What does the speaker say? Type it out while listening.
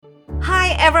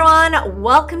Hi everyone,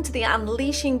 welcome to the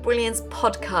Unleashing Brilliance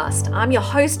podcast. I'm your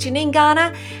host Janine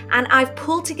Garner, and I've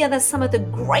pulled together some of the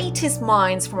greatest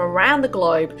minds from around the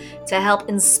globe to help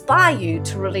inspire you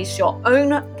to release your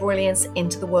own brilliance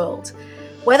into the world.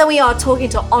 Whether we are talking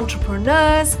to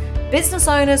entrepreneurs, business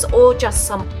owners, or just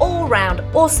some all-round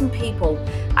awesome people,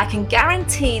 I can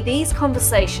guarantee these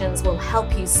conversations will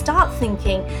help you start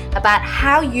thinking about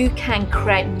how you can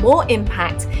create more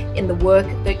impact in the work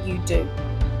that you do.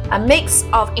 A mix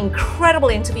of incredible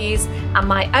interviews and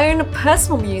my own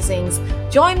personal musings.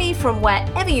 Join me from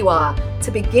wherever you are to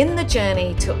begin the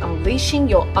journey to unleashing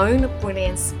your own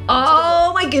brilliance.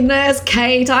 Oh my goodness,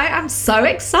 Kate, I am so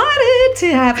excited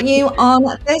to have you on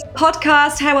this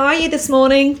podcast. How are you this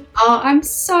morning? Oh, I'm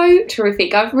so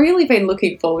terrific. I've really been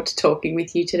looking forward to talking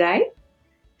with you today.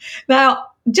 Now,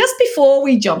 just before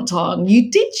we jumped on, you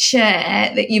did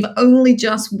share that you've only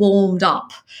just warmed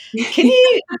up. Can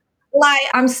you...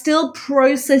 I'm still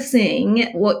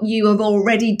processing what you have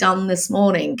already done this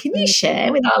morning. Can you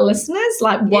share with our listeners,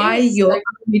 why you're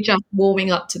only just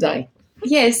warming up today?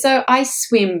 Yeah, so I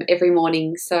swim every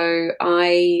morning. So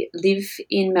I live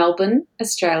in Melbourne,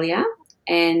 Australia,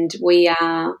 and we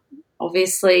are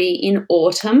obviously in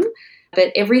autumn.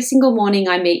 But every single morning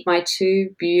I meet my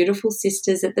two beautiful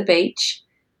sisters at the beach,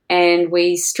 and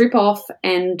we strip off,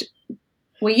 and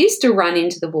we used to run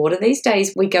into the water. These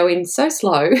days we go in so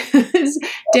slow, it's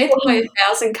death by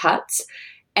 1,000 cuts,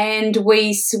 and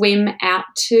we swim out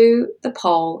to the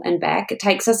pole and back. It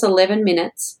takes us 11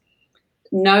 minutes,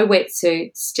 no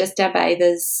wetsuits, just our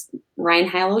bathers, rain,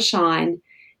 hail or shine.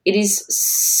 It is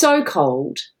so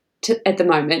cold at the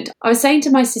moment. I was saying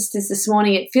to my sisters this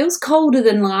morning, it feels colder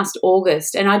than last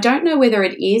August, and I don't know whether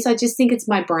it is. I just think it's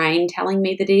my brain telling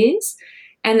me that it is.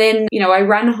 And then, I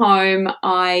run home,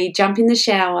 I jump in the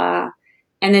shower,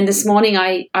 and then this morning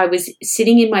I was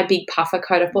sitting in my big puffer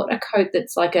coat. I bought a coat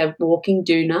that's like a walking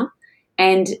doona,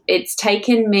 and it's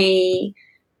taken me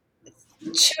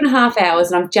 2.5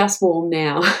 hours, and I'm just warm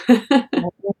now.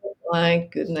 Oh my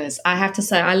goodness. I have to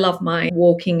say, I love my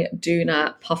walking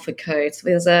doona puffer coat.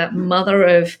 There's a mother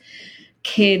of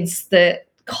kids that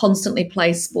constantly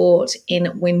play sport in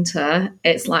winter.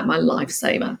 It's like my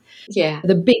lifesaver. Yeah.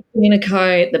 The big winter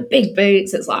coat, the big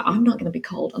boots. It's like, I'm not going to be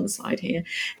cold on the side here.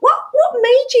 What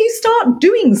made you start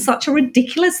doing such a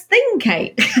ridiculous thing,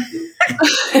 Kate?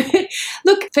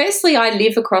 Look, firstly, I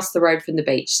live across the road from the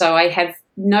beach, so I have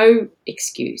no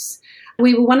excuse.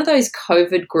 We were one of those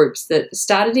COVID groups that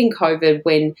started in COVID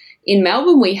when in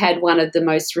Melbourne we had one of the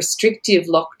most restrictive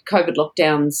COVID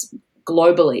lockdowns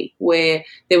globally, where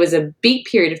there was a big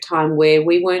period of time where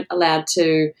we weren't allowed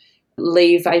to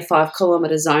leave a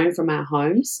 5-kilometre zone from our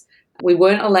homes. We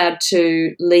weren't allowed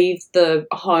to leave the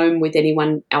home with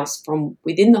anyone else from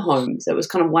within the home. So it was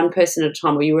kind of one person at a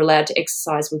time, where you were allowed to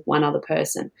exercise with one other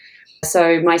person.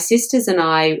 So my sisters and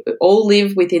I all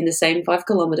live within the same 5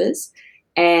 kilometres,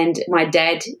 and my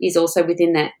dad is also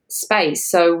within that space.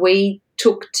 So we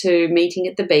took to meeting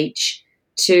at the beach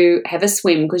to have a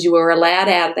swim, because you were allowed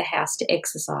out of the house to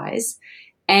exercise.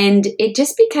 And it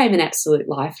just became an absolute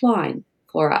lifeline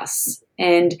for us.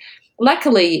 And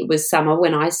luckily it was summer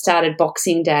when I started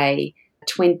Boxing Day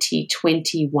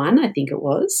 2021, I think it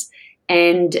was.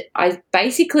 And I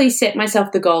basically set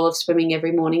myself the goal of swimming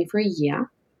every morning for a year.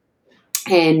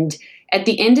 And at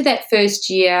the end of that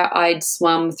first year, I'd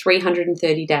swum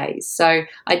 330 days. So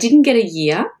I didn't get a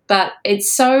year, but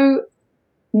it's so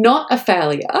not a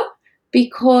failure,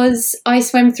 because I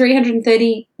swam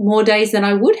 330 more days than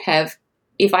I would have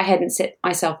if I hadn't set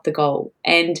myself the goal.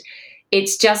 And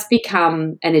it's just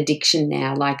become an addiction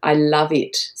now. I love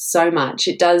it so much.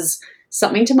 It does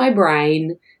something to my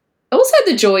brain. Also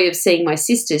the joy of seeing my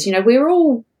sisters. We're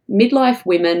all midlife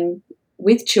women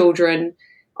with children.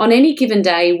 On any given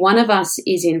day, one of us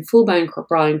is in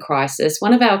full-blown crisis.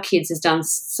 One of our kids has done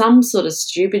some sort of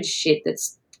stupid shit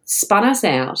that's spun us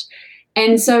out.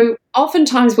 And so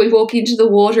oftentimes we walk into the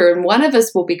water and one of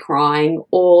us will be crying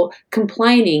or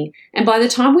complaining. And by the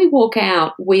time we walk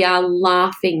out, we are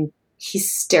laughing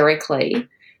hysterically.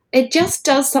 It just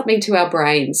does something to our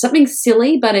brains, something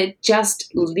silly, but it just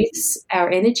lifts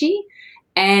our energy.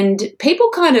 And people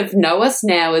kind of know us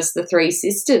now as the three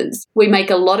sisters. We make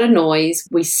a lot of noise.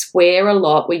 We swear a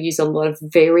lot. We use a lot of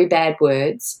very bad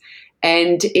words.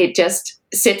 And it just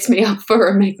sets me up for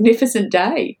a magnificent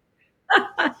day.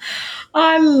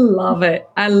 I love it.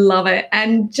 I love it.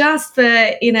 And just for,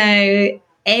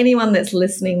 anyone that's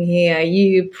listening here,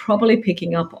 you're probably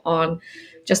picking up on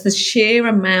just the sheer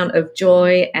amount of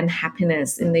joy and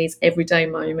happiness in these everyday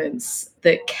moments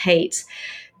that Kate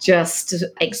just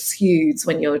exudes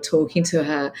when you're talking to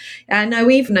her. I know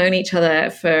we've known each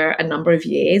other for a number of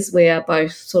years. We are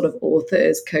both sort of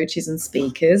authors, coaches, and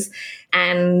speakers.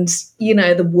 And, you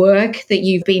know, the work that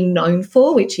you've been known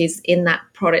for, which is in that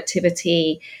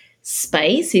productivity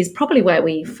space, is probably where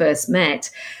we first met.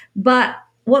 But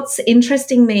what's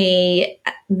interesting me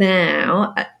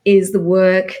now is the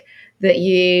work that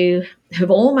you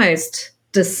have almost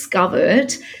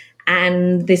discovered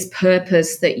and this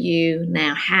purpose that you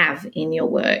now have in your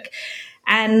work.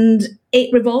 And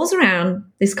it revolves around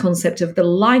this concept of the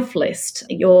life list,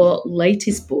 your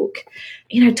latest book.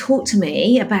 You know, talk to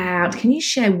me about, can you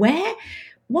share what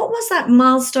was that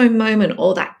milestone moment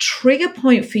or that trigger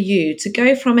point for you to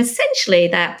go from essentially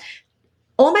that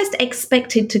almost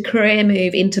expected to career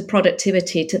move into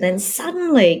productivity to then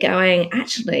suddenly going,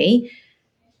 actually,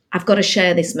 I've got to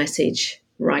share this message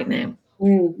right now?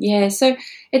 Yeah, so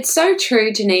it's so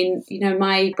true, Janine. You know,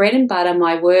 my bread and butter,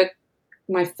 my work,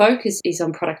 my focus is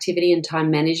on productivity and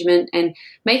time management and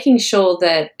making sure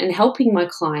that and helping my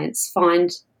clients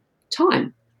find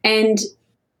time. And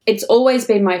it's always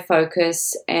been my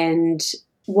focus. And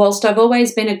whilst I've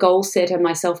always been a goal setter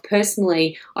myself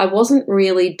personally, I wasn't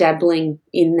really dabbling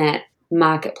in that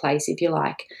marketplace, if you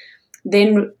like.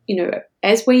 Then, you know,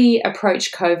 as we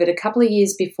approached COVID, a couple of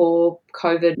years before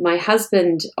COVID, my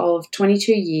husband of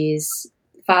 22 years,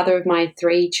 father of my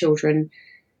 3 children,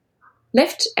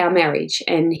 left our marriage,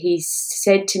 and he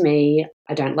said to me,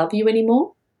 I don't love you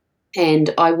anymore, and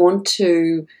I want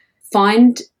to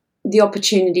find the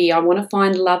opportunity. I want to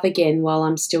find love again while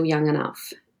I'm still young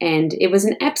enough. And it was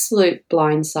an absolute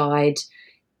blindside,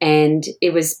 and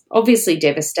it was obviously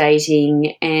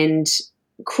devastating and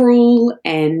cruel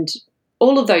and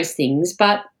all of those things,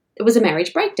 but it was a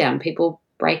marriage breakdown. People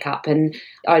break up, and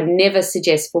I'd never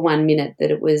suggest for 1 minute that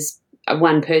it was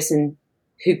one person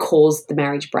who caused the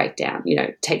marriage breakdown. You know,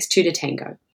 it takes 2 to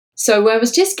tango. So I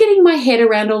was just getting my head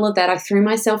around all of that. I threw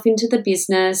myself into the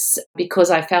business because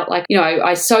I felt like, you know,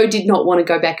 I so did not want to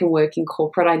go back and work in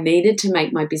corporate. I needed to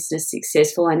make my business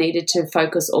successful. I needed to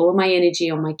focus all of my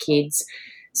energy on my kids.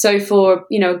 So for,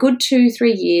 you know, a good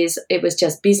 2-3 years, it was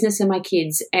just business and my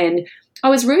kids. And I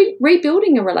was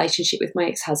rebuilding a relationship with my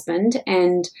ex-husband,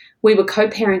 and we were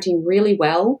co-parenting really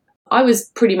well. I was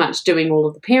pretty much doing all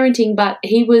of the parenting, but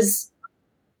he was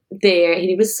there,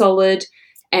 he was solid,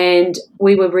 and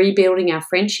we were rebuilding our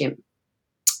friendship.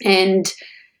 And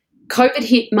COVID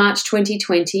hit March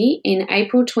 2020. In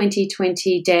April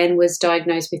 2020, Dan was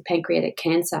diagnosed with pancreatic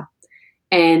cancer.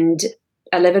 And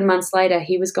 11 months later,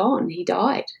 he was gone. He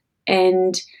died.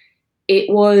 And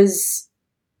it was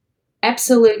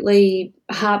absolutely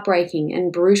heartbreaking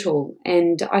and brutal.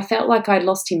 And I felt like I'd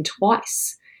lost him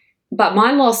twice. But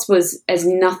my loss was as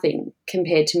nothing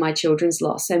compared to my children's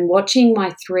loss. And watching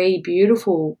my 3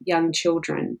 beautiful young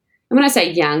children, and when I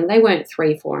say young, they weren't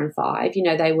 3, 4, and 5. You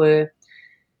know, they were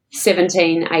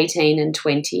 17, 18, and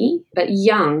 20, but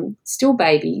young, still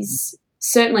babies,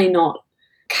 certainly not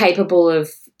capable of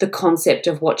the concept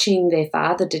of watching their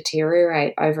father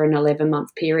deteriorate over an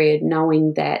 11-month period,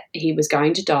 knowing that he was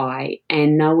going to die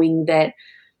and knowing that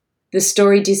the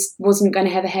story just wasn't going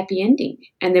to have a happy ending.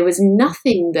 And there was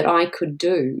nothing that I could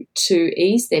do to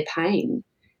ease their pain.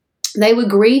 They were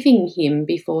grieving him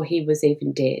before he was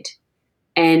even dead.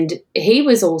 And he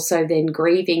was also then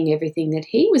grieving everything that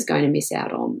he was going to miss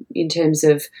out on in terms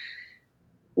of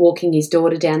walking his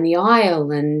daughter down the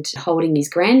aisle and holding his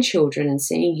grandchildren and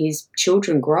seeing his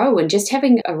children grow and just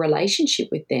having a relationship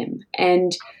with them.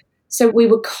 And so we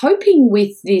were coping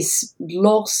with this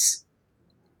loss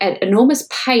at enormous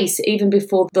pace even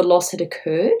before the loss had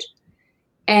occurred,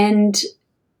 and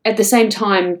at the same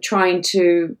time trying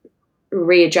to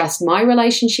readjust my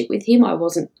relationship with him. I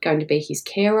wasn't going to be his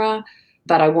carer,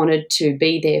 but I wanted to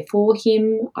be there for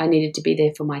him. I needed to be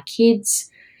there for my kids.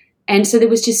 And so there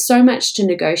was just so much to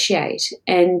negotiate.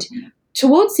 And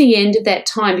towards the end of that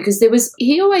time, because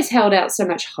he always held out so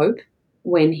much hope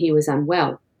when he was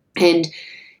unwell. And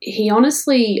he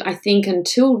honestly, I think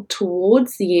until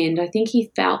towards the end, I think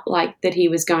he felt like that he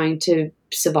was going to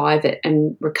survive it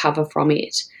and recover from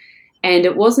it. And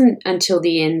it wasn't until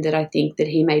the end that I think that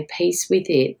he made peace with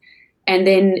it. And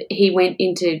then he went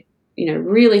into, you know,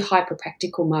 really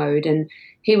hyper-practical mode, and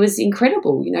he was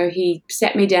incredible. You know, he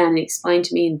sat me down and explained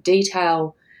to me in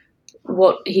detail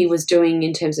what he was doing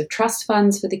in terms of trust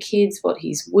funds for the kids, what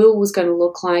his will was going to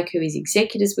look like, who his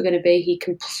executors were going to be. He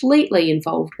completely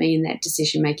involved me in that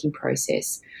decision-making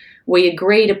process. We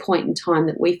agreed a point in time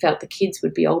that we felt the kids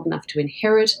would be old enough to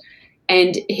inherit,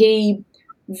 and he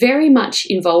very much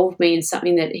involved me in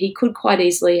something that he could quite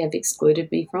easily have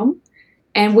excluded me from.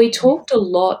 And we talked a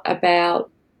lot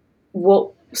about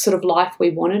what sort of life we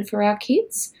wanted for our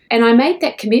kids. And I made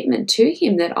that commitment to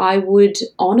him that I would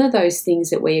honour those things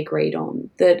that we agreed on,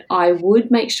 that I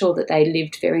would make sure that they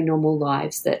lived very normal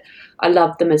lives, that I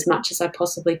loved them as much as I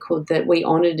possibly could, that we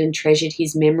honoured and treasured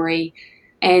his memory.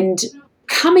 And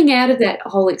coming out of that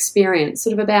whole experience,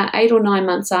 sort of about 8 or 9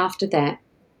 months after that,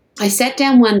 I sat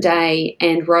down one day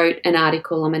and wrote an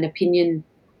article. I'm an opinion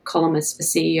columnist for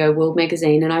CEO World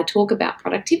Magazine, and I talk about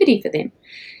productivity for them.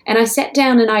 And I sat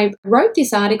down and I wrote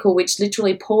this article which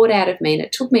literally poured out of me, and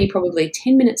it took me probably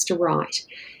 10 minutes to write.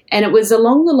 And it was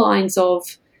along the lines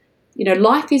of,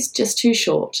 life is just too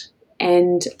short,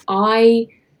 and I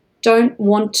don't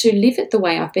want to live it the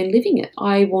way I've been living it.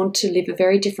 I want to live a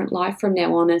very different life from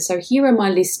now on. And so here are my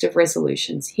list of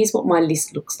resolutions. Here's what my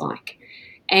list looks like.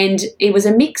 And it was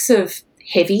a mix of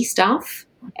heavy stuff,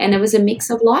 and it was a mix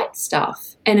of light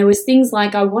stuff. And it was things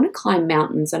like, I want to climb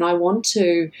mountains and I want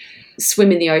to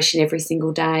swim in the ocean every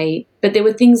single day. But there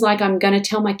were things like, I'm going to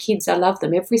tell my kids I love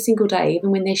them every single day, even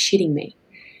when they're shitting me.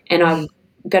 And I'm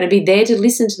going to be there to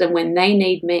listen to them when they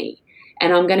need me.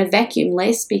 And I'm going to vacuum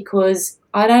less because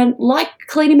I don't like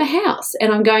cleaning my house.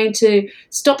 And I'm going to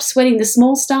stop sweating the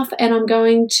small stuff, and I'm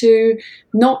going to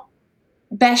not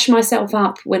bash myself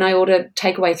up when I order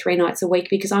takeaway 3 nights a week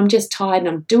because I'm just tired and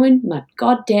I'm doing my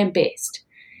goddamn best.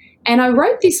 And I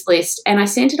wrote this list and I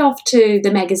sent it off to the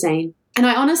magazine. And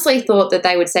I honestly thought that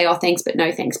they would say, oh, thanks, but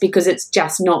no thanks, because it's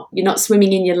just you're not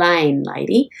swimming in your lane,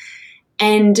 lady.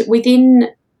 And within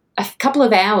a couple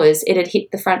of hours, it had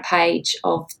hit the front page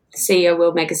of CEO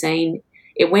World Magazine.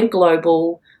 It went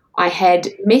global. I had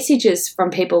messages from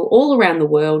people all around the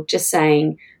world just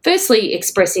saying, firstly,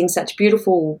 expressing such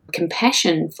beautiful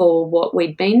compassion for what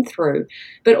we'd been through,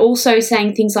 but also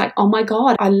saying things like, oh my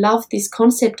God, I love this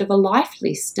concept of a life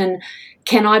list, and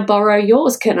can I borrow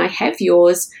yours? Can I have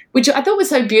yours? Which I thought was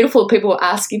so beautiful. People were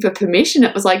asking for permission.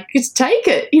 It was like, just take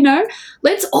it,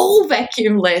 let's all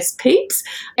vacuum less, peeps.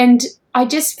 And I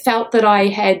just felt that I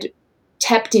had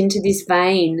tapped into this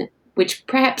vein, which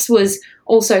perhaps was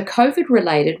also COVID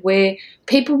related, where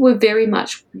people were very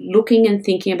much looking and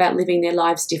thinking about living their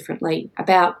lives differently,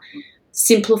 about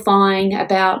simplifying,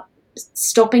 about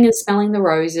stopping and smelling the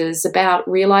roses, about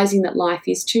realizing that life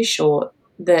is too short,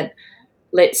 that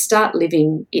let's start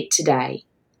living it today.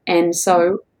 And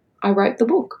so I wrote the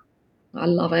book. I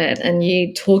love it. And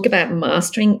you talk about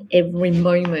mastering every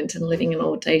moment and living an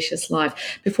audacious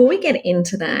life. Before we get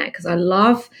into that, because I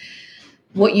love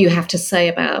what you have to say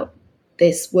about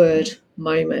this word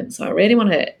moment. So I really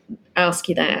want to ask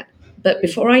you that. But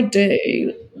before I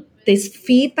do, this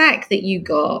feedback that you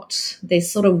got,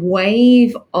 this sort of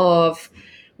wave of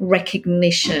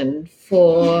recognition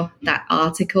for that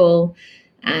article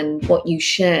and what you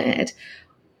shared,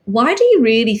 why do you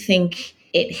really think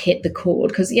it hit the chord?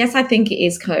 Because yes, I think it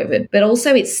is COVID, but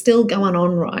also it's still going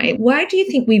on, right? Where do you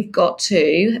think we've got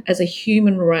to as a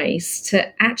human race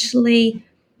to actually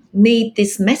need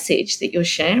this message that you're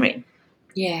sharing?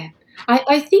 Yeah.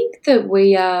 I think that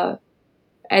we are,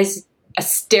 as a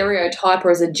stereotype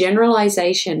or as a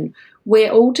generalization,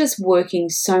 we're all just working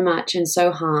so much and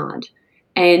so hard,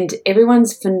 and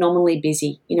everyone's phenomenally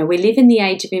busy. We live in the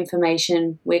age of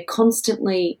information. We're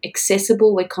constantly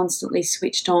accessible. We're constantly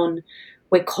switched on.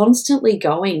 We're constantly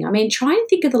going. I mean, try and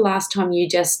think of the last time you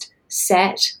just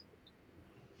sat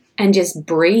and just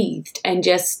breathed and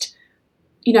just,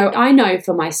 I know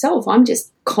for myself, I'm just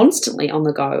constantly on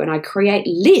the go, and I create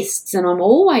lists and I'm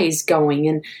always going.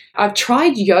 And I've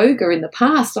tried yoga in the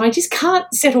past and I just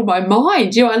can't settle my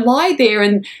mind. I lie there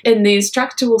and the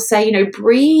instructor will say,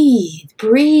 breathe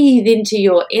into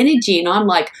your energy. And I'm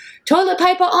like, toilet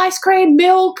paper, ice cream,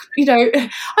 milk, I'm making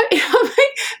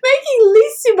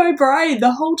lists in my brain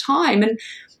the whole time. And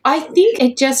I think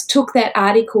it just took that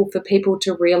article for people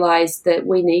to realize that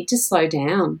we need to slow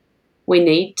down. We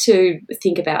need to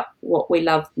think about what we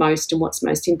love most and what's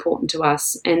most important to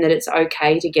us, and that it's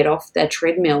okay to get off that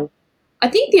treadmill. I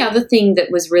think the other thing that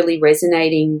was really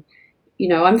resonating,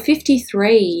 I'm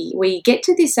 53. We get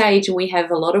to this age and we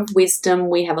have a lot of wisdom.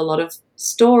 We have a lot of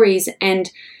stories. And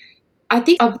I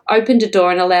think I've opened a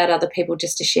door and allowed other people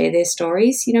just to share their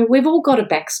stories. We've all got a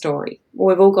backstory, or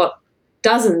we've all got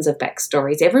dozens of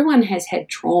backstories. Everyone has had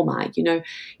trauma.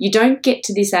 You don't get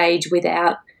to this age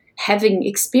without having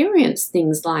experienced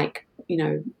things like,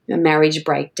 a marriage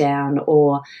breakdown,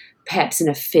 or perhaps an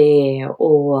affair,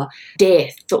 or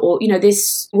death, or,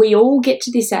 we all get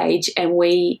to this age and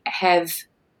we have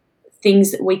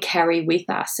things that we carry with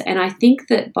us. And I think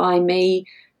that by me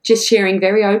just sharing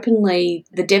very openly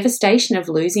the devastation of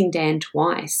losing Dan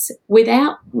twice,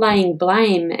 without laying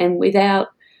blame and without,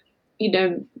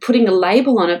 putting a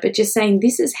label on it, but just saying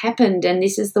this has happened and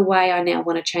this is the way I now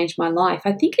want to change my life.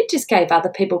 I think it just gave other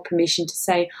people permission to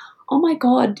say, oh my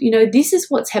God, this is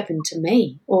what's happened to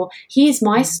me, or here's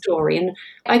my story. And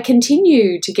I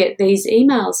continue to get these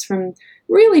emails from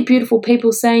really beautiful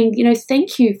people saying,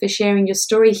 thank you for sharing your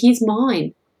story. Here's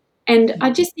mine. And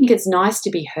I just think it's nice to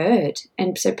be heard.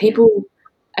 And so people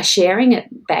are sharing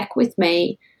it back with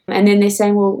me. And then they're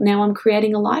saying, well, now I'm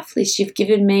creating a life list. You've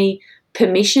given me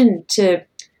permission to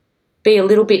be a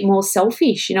little bit more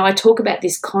selfish. I talk about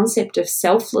this concept of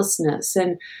selflessness,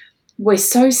 and we're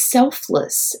so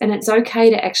selfless, and it's okay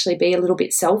to actually be a little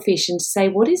bit selfish and say,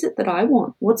 what is it that I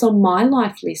want? What's on my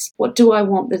life list? What do I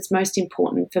want that's most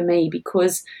important for me?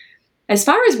 Because as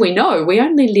far as we know, we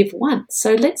only live once.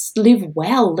 So let's live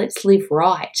well. Let's live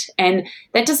right. And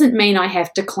that doesn't mean I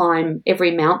have to climb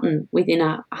every mountain within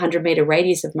a 100-meter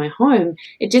radius of my home.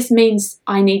 It just means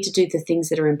I need to do the things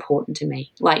that are important to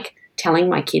me, like telling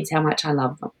my kids how much I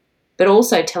love them, but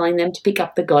also telling them to pick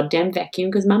up the goddamn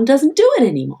vacuum because Mum doesn't do it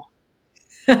anymore.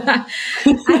 And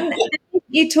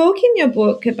you talk in your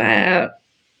book about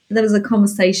there was a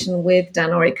conversation with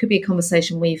Dan, or it could be a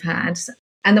conversation we've had,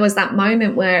 and there was that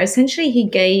moment where essentially he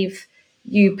gave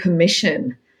you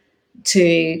permission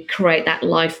to create that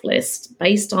life list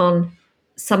based on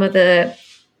some of the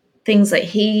things that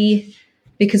he,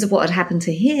 because of what had happened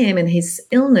to him and his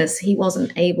illness, he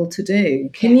wasn't able to do.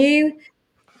 Can you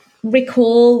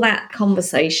recall that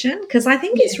conversation? Because I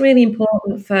think it's really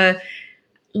important for,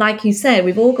 like you said,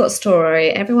 we've all got a story.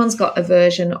 Everyone's got a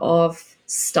version of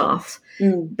stuff.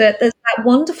 But there's that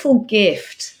wonderful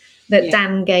gift that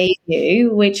Dan gave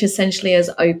you, which essentially has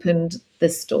opened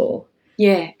this door.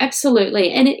 Yeah,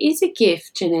 absolutely. And it is a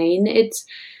gift, Janine. It's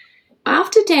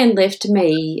after Dan left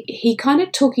me, he kind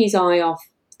of took his eye off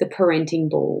the parenting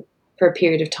ball for a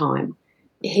period of time.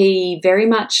 He very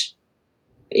much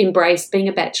embraced being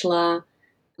a bachelor,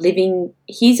 living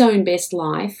his own best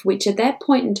life, which at that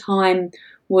point in time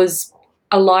was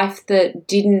a life that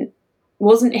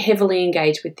wasn't heavily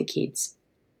engaged with the kids.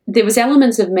 There was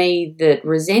elements of me that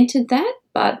resented that,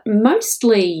 but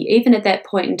mostly, even at that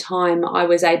point in time, I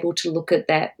was able to look at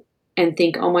that and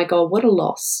think, oh my God, what a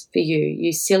loss for you,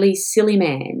 you silly, silly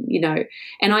man,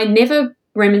 And I never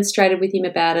remonstrated with him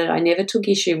about it. I never took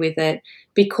issue with it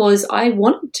because I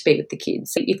wanted to be with the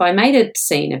kids. If I made a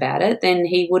scene about it, then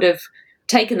he would have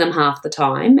taken them half the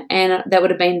time, and that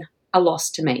would have been a loss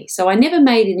to me. So I never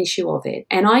made an issue of it.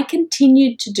 And I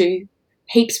continued to do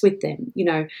heaps with them.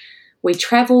 We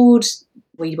travelled,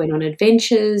 we went on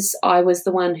adventures. I was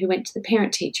the one who went to the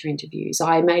parent-teacher interviews.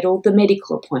 I made all the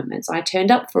medical appointments. I turned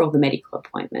up for all the medical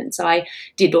appointments. I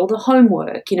did all the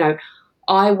homework.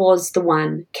 I was the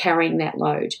one carrying that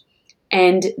load.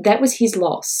 And that was his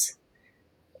loss.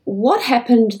 What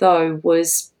happened, though,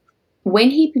 was when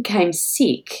he became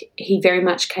sick, he very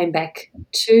much came back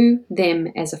to them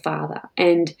as a father.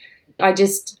 And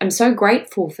I'm so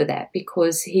grateful for that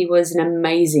because he was an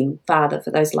amazing father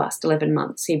for those last 11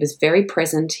 months. He was very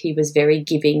present. He was very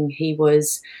giving. He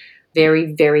was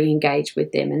very, very engaged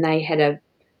with them. And they had a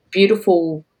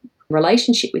beautiful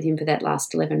relationship with him for that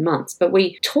last 11 months. But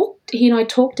he and I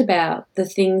talked about the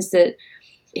things that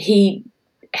he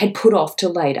had put off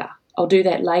till later. I'll do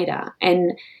that later.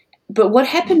 But what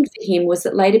happened for him was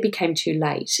that later became too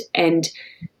late. And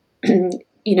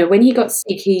when he got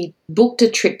sick, he booked a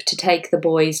trip to take the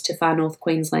boys to far north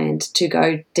Queensland to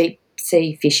go deep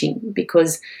sea fishing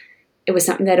because it was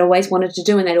something they'd always wanted to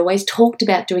do and they'd always talked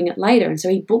about doing it later. And so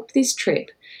he booked this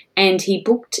trip and he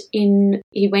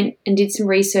went and did some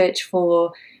research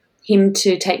for him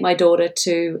to take my daughter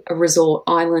to a resort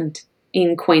island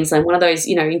in Queensland, one of those,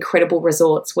 incredible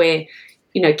resorts where,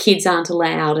 kids aren't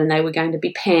allowed and they were going to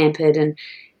be pampered.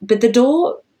 But the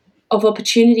door of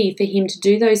opportunity for him to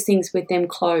do those things with them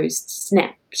closed,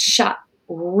 snapped shut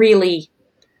really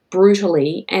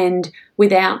brutally and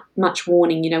without much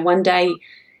warning. One day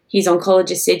his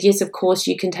oncologist said, yes, of course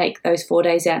you can take those 4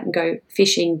 days out and go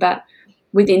fishing, but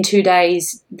within 2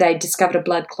 days they discovered a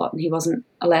blood clot and he wasn't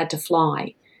allowed to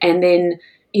fly. And then,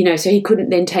 so he couldn't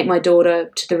then take my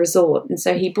daughter to the resort. And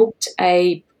so he booked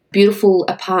a beautiful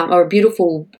apartment or a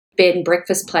beautiful bed and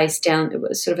breakfast place down, it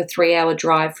was sort of a 3-hour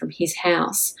drive from his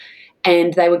house.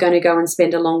 And they were going to go and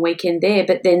spend a long weekend there.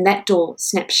 But then that door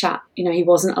snapped shut. He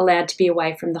wasn't allowed to be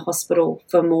away from the hospital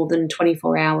for more than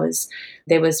 24 hours.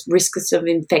 There was risks of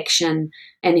infection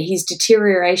and his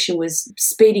deterioration was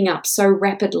speeding up so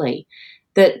rapidly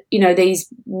that,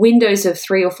 these windows of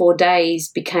 3 or 4 days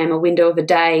became a window of a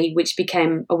day, which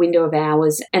became a window of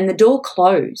hours, and the door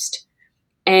closed.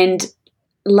 And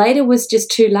later was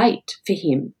just too late for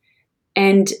him.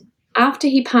 And after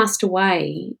he passed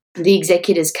away, the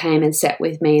executors came and sat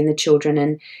with me and the children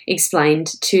and explained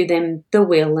to them the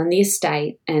will and the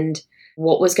estate and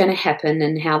what was going to happen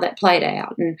and how that played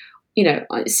out. And, you know,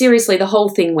 seriously, the whole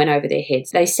thing went over their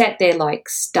heads. They sat there like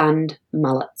stunned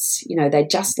mullets. You know, they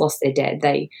just lost their dad.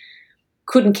 They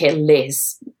couldn't care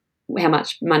less how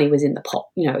much money was in the pot.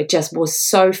 You know, it just was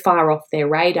so far off their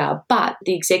radar. But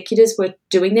the executors were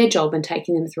doing their job and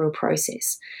taking them through a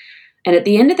process. And at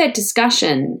the end of that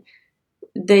discussion,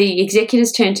 the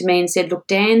executors turned to me and said, look,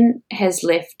 Dan has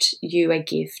left you a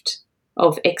gift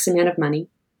of X amount of money,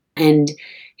 and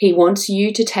he wants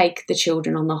you to take the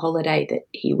children on the holiday that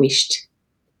he wished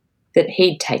that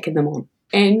he'd taken them on.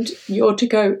 And you're to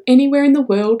go anywhere in the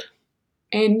world,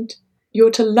 and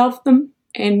you're to love them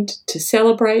and to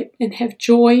celebrate and have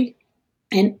joy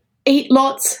and eat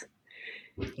lots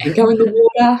and go in the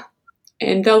water,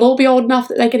 and they'll all be old enough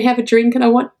that they can have a drink, and I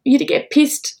want you to get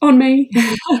pissed on me.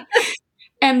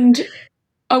 And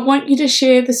I want you to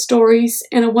share the stories,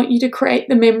 and I want you to create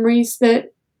the memories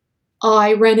that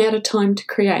I ran out of time to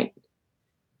create.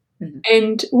 Mm-hmm.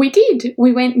 And we did.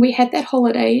 We had that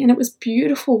holiday, and it was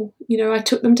beautiful. You know, I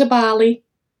took them to Bali.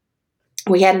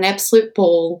 We had an absolute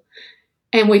ball,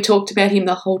 and we talked about him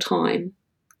the whole time.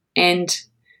 And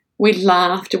we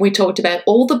laughed, and we talked about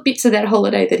all the bits of that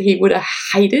holiday that he would have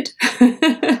hated.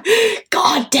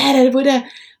 God, Dad, I would have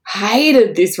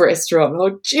hated this restaurant.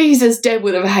 Or Jesus, Dad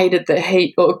would have hated the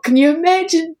heat. Or can you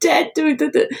imagine Dad doing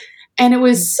that? And it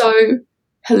was so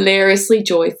hilariously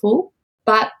joyful.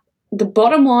 But the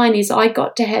bottom line is I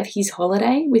got to have his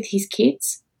holiday with his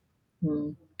kids.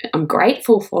 Mm. I'm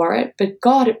grateful for it, but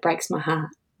God, it breaks my heart.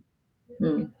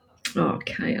 Mm.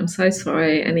 Okay, I'm so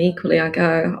sorry. And equally I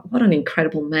go, what an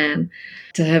incredible man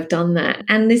to have done that.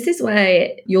 And this is where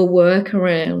your work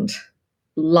around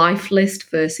life list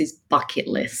versus bucket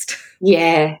list.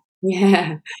 Yeah.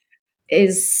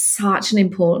 Is such an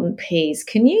important piece.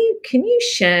 Can you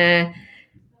share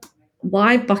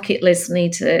why bucket lists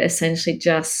need to essentially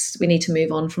we need to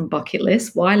move on from bucket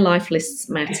lists, why life lists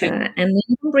matter, and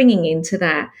then bringing into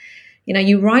that, you know,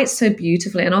 you write so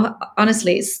beautifully, and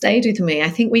honestly, it stayed with me. I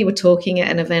think we were talking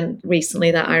at an event recently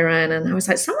that I ran, and I was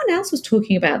like, someone else was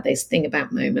talking about this thing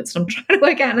about moments, and I'm trying to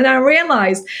work out, and I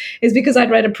realized it's because I'd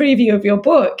read a preview of your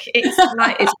book. It's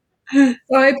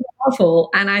so powerful,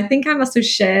 and I think I must have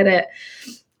shared it.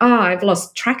 I've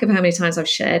lost track of how many times I've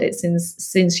shared it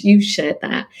since you've shared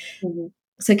that. Mm-hmm.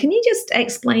 So can you just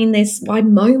explain this, why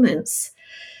moments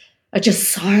are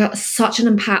just such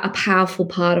a powerful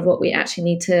part of what we actually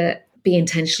need to be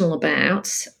intentional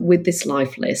about with this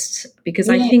life list? Because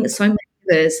I think so many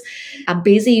of us are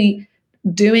busy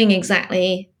doing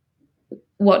exactly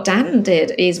what Dan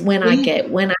did, is when I'm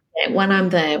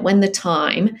there, when the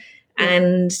time.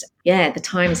 And the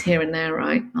time is here and now,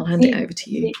 right? I'll hand it over to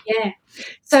you. Yeah.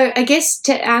 So I guess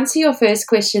to answer your first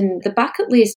question, the bucket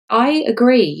list, I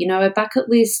agree. You know, a bucket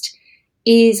list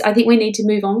is, I think we need to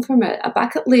move on from it. A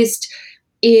bucket list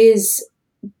is,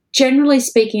 generally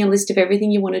speaking, a list of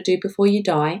everything you want to do before you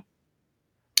die.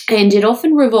 And it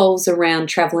often revolves around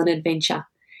travel and adventure.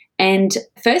 And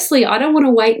firstly, I don't want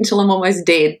to wait until I'm almost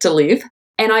dead to live.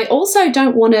 And I also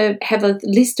don't want to have a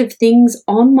list of things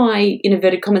on my, in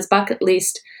inverted commas, bucket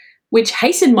list which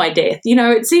hasten my death. You know,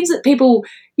 it seems that people,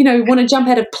 you know, want to jump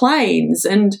out of planes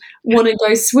and want to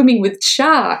go swimming with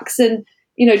sharks and,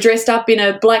 you know, dressed up in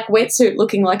a black wetsuit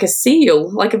looking like a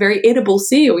seal, like a very edible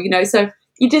seal, you know. So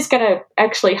you're just going to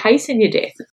actually hasten your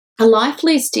death. A life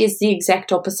list is the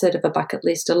exact opposite of a bucket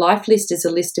list. A life list is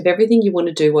a list of everything you want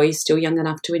to do while you're still young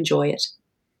enough to enjoy it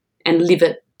and live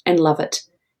it and love it.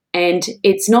 And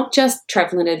it's not just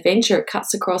travel and adventure. It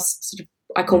cuts across, sort of,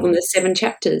 I call them the 7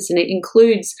 chapters, and it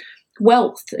includes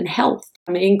wealth and health.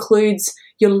 It includes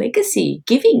your legacy,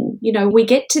 giving. You know, we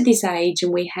get to this age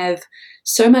and we have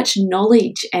so much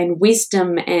knowledge and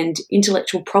wisdom and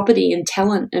intellectual property and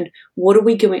talent, and what are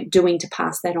we doing to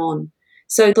pass that on?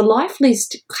 So the life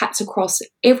list cuts across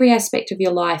every aspect of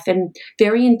your life, and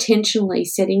very intentionally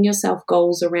setting yourself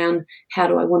goals around, how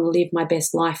do I want to live my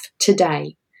best life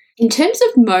today? In terms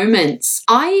of moments,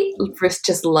 I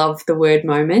just love the word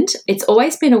moment. It's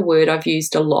always been a word I've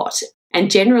used a lot. And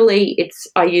generally,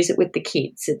 I use it with the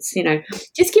kids. It's, you know,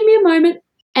 just give me a moment.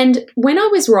 And when I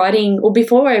was writing, or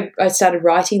before I started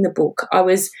writing the book, I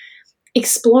was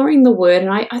exploring the word,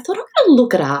 and I thought, I'm going to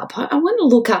look it up. I want to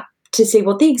look up to see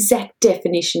what the exact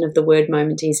definition of the word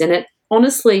moment is. And it,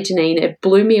 honestly, Janine, it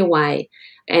blew me away.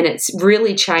 And it's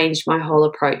really changed my whole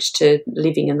approach to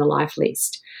living in the life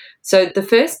list. So the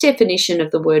first definition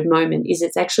of the word moment is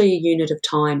it's actually a unit of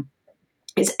time.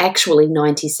 is actually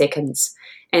 90 seconds.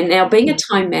 And now, being a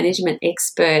time management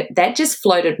expert, that just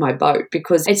floated my boat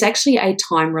because it's actually a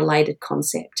time-related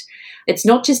concept. It's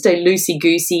not just a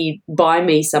loosey-goosey, buy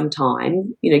me some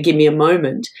time, give me a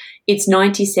moment. It's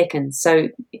 90 seconds. So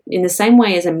in the same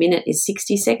way as a minute is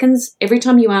 60 seconds, every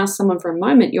time you ask someone for a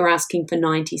moment, you're asking for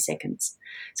 90 seconds.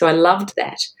 So I loved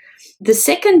that. The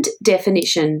second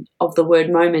definition of the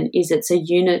word moment is it's a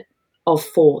unit of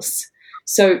force.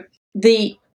 So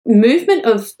the movement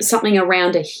of something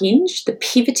around a hinge, the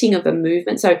pivoting of a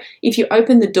movement. So if you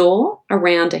open the door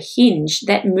around a hinge,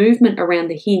 that movement around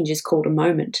the hinge is called a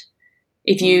moment.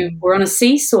 If you were on a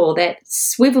seesaw, that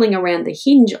swiveling around the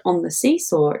hinge on the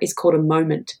seesaw is called a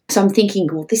moment. So I'm thinking,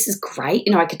 well, this is great.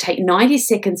 I could take 90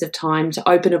 seconds of time to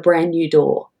open a brand new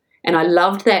door. And I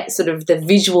loved that sort of the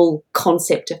visual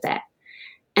concept of that.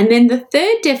 And then the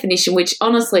third definition, which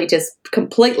honestly just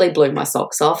completely blew my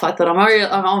socks off, I thought I'm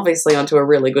obviously onto a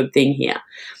really good thing here.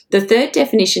 The third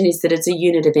definition is that it's a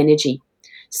unit of energy.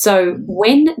 So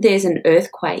when there's an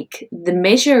earthquake, the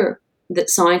measure that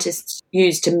scientists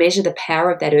use to measure the power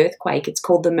of that earthquake, it's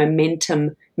called the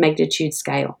momentum magnitude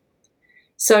scale.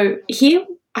 So here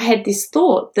I had this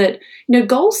thought that,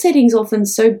 goal setting is often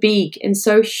so big and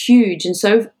so huge and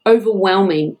so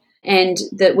overwhelming, and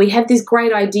that we have this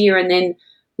great idea and then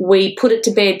we put it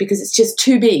to bed because it's just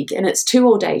too big and it's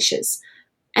too audacious.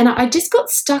 And I just got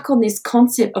stuck on this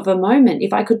concept of a moment.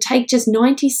 If I could take just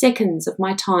 90 seconds of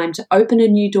my time to open a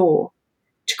new door,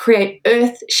 to create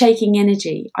earth-shaking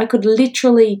energy, I could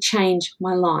literally change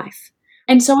my life.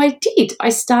 And so I did. I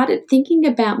started thinking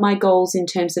about my goals in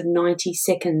terms of 90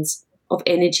 seconds of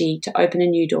energy to open a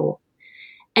new door.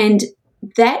 And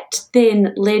that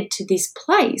then led to this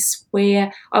place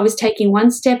where I was taking one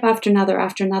step after another,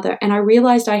 and I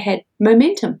realized I had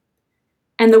momentum.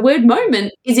 And the word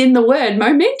moment is in the word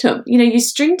momentum. You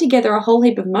string together a whole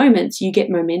heap of moments, you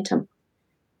get momentum.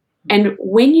 And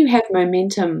when you have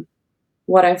momentum,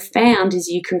 what I've found is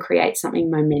you can create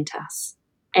something momentous.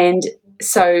 And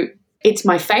so it's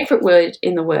my favorite word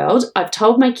in the world. I've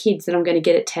told my kids that I'm going to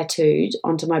get it tattooed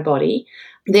onto my body.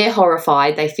 They're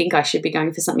horrified. They think I should be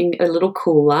going for something a little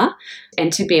cooler.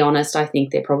 And to be honest, I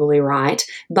think they're probably right.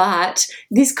 But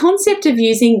this concept of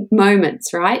using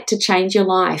moments, right, to change your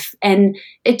life. And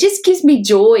it just gives me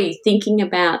joy thinking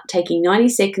about taking 90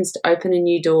 seconds to open a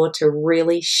new door to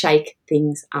really shake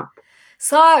things up.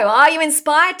 So, are you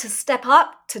inspired to step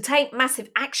up, to take massive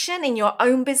action in your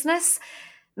own business?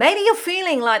 Maybe you're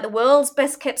feeling like the world's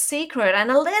best kept secret and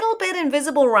a little bit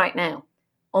invisible right now.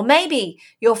 Or maybe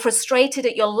you're frustrated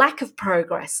at your lack of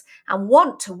progress and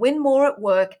want to win more at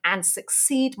work and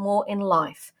succeed more in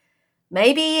life.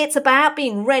 Maybe it's about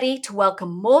being ready to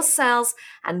welcome more sales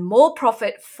and more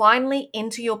profit finally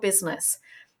into your business.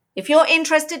 If you're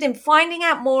interested in finding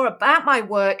out more about my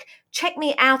work, check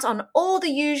me out on all the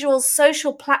usual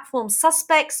social platform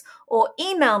suspects or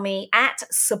email me at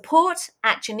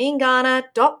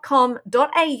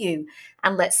support@janinegarner.com.au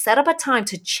and let's set up a time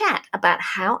to chat about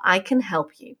how I can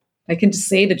help you. I can just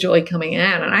see the joy coming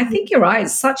out. And I think you're right.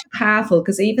 It's such powerful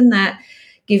because even that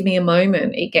give me a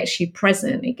moment, it gets you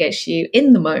present, it gets you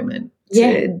in the moment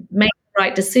to make the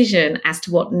right decision as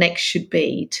to what next should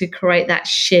be, to create that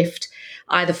shift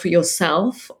either for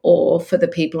yourself or for the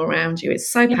people around you. It's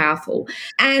so powerful.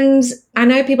 And I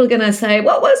know people are going to say,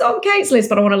 what was on Kate's list?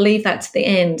 But I want to leave that to the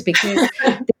end because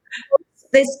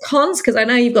there's cons, because I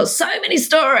know you've got so many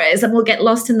stories and we'll get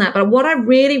lost in that. But what I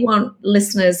really want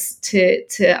listeners to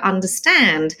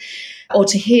understand or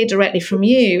to hear directly from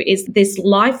you is this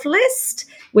life list,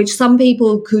 which some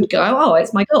people could go, oh,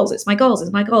 it's my goals, it's my goals,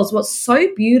 it's my goals. What's so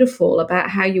beautiful about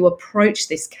how you approach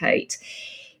this, Kate,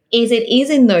 is it is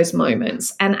in those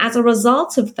moments. And as a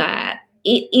result of that,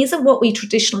 it isn't what we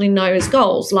traditionally know as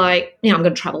goals. Like, I'm going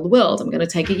to travel the world. I'm going to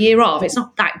take a year off. It's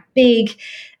not that big,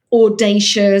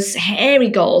 audacious, hairy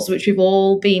goals, which we've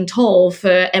all been told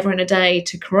forever and a day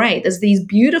to create. There's these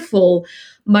beautiful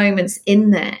moments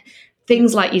in there.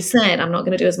 Things like you said, I'm not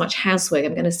going to do as much housework.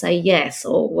 I'm going to say yes,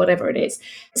 or whatever it is.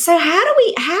 So how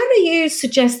do you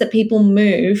suggest that people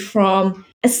move from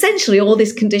essentially all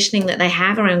this conditioning that they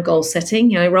have around goal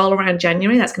setting, roll around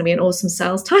January, that's going to be an awesome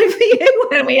sales time for you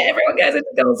when everyone goes into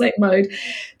goal setting mode,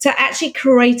 to actually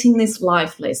creating this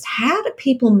life list? How do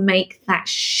people make that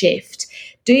shift?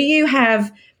 Do you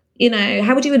have,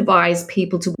 how would you advise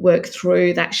people to work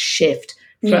through that shift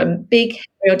from big,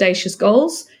 audacious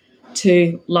goals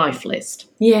to life list?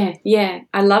 Yeah.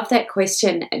 I love that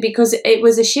question because it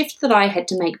was a shift that I had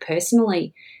to make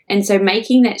personally. And so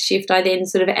making that shift, I then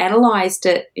sort of analysed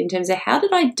it in terms of how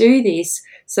did I do this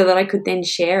so that I could then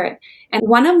share it. And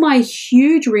one of my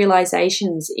huge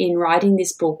realizations in writing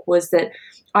this book was that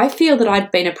I feel that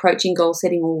I'd been approaching goal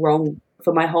setting all wrong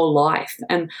for my whole life.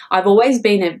 And I've always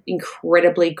been an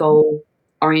incredibly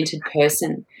goal-oriented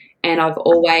person, and I've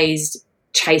always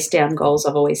chased down goals.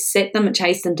 I've always set them,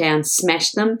 chased them down,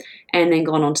 smashed them, and then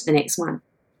gone on to the next one.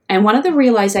 And one of the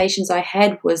realizations I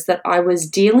had was that I was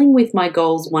dealing with my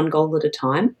goals one goal at a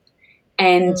time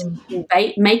and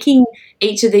making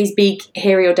each of these big,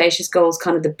 hairy, audacious goals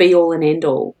kind of the be-all and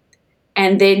end-all.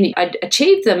 And then I'd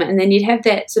achieve them, and then you'd have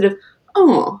that sort of,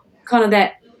 kind of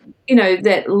that,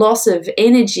 that loss of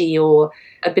energy or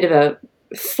a bit of a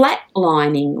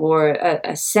flatlining or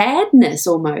a sadness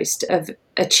almost of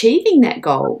achieving that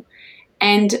goal.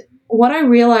 And what I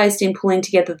realized in pulling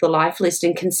together the life list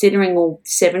and considering all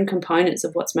 7 components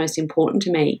of what's most important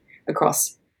to me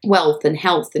across wealth and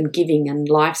health and giving and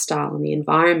lifestyle and the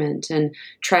environment and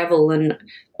travel and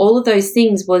all of those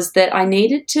things was that I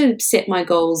needed to set my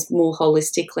goals more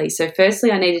holistically. So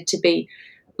firstly, I needed to be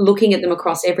looking at them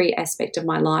across every aspect of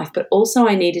my life, but also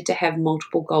I needed to have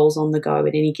multiple goals on the go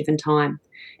at any given time.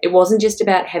 It wasn't just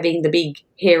about having the big,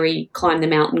 hairy climb the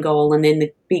mountain goal and then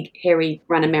the big, hairy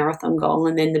run a marathon goal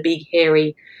and then the big,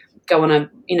 hairy go on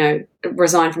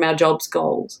resign from our jobs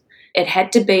goals. It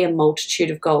had to be a multitude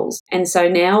of goals. And so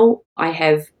now I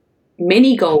have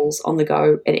many goals on the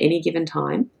go at any given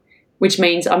time, which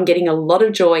means I'm getting a lot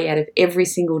of joy out of every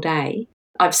single day.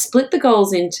 I've split the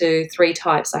goals into 3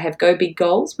 types. I have go big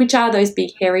goals, which are those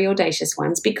big, hairy, audacious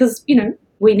ones because,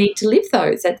 we need to live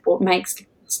those. That's what makes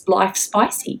life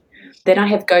spicy. Then I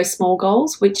have go small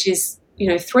goals, which is,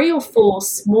 3 or 4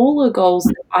 smaller goals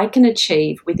that I can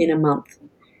achieve within a month.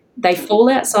 They fall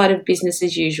outside of business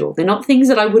as usual. They're not things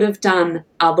that I would have done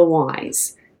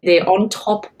otherwise. They're on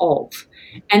top of.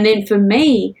 And then for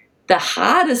me, the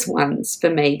hardest ones for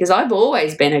me, because I've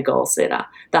always been a goal setter,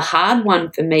 the hard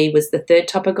one for me was the 3rd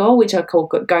type of goal, which I call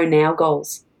go now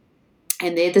goals.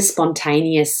 And they're the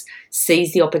spontaneous,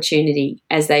 seize the opportunity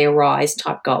as they arise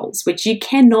type goals, which you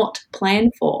cannot plan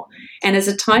for. And as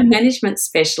a time management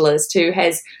specialist who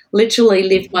has literally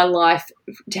lived my life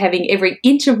to having every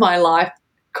inch of my life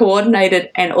coordinated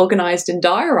and organised and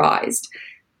diarised,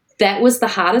 that was the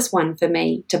hardest one for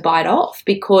me to bite off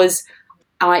because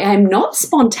I am not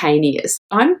spontaneous.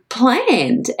 I'm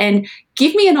planned, and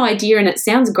give me an idea and it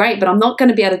sounds great, but I'm not going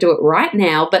to be able to do it right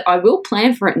now, but I will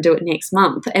plan for it and do it next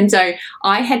month. And so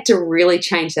I had to really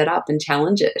change that up and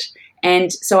challenge it.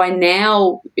 And so I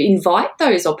now invite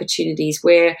those opportunities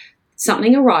where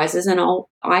something arises and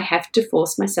I have to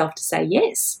force myself to say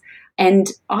yes. And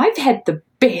I've had the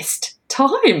best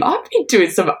time. I've been doing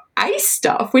some ace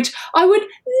stuff, which I would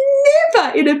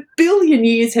never in a billion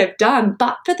years have done,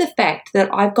 but for the fact that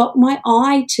I've got my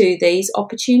eye to these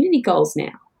opportunity goals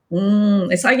now.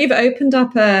 It's like you've opened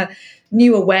up a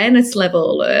new awareness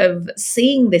level of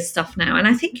seeing this stuff now. And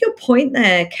I think your point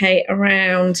there, Kate,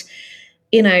 around,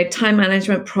 time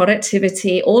management,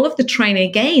 productivity, all of the training,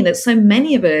 again, that so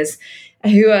many of us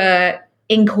who are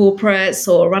in corporates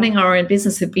or running our own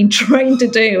business have been trained to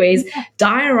do is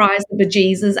diarize the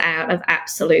bejesus out of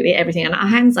absolutely everything. And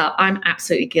hands up, I'm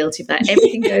absolutely guilty of that.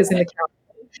 Everything goes in the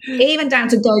calendar, even down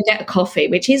to go get a coffee,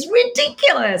 which is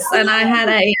ridiculous. And I had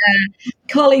a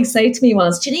colleague say to me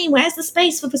once, Janine, where's the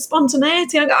space for the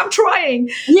spontaneity? I go, I'm trying.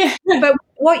 Yeah. But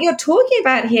what you're talking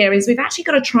about here is we've actually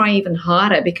got to try even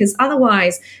harder because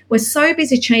otherwise we're so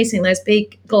busy chasing those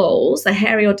big goals, the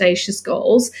hairy, audacious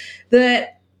goals,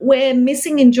 that we're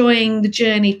missing enjoying the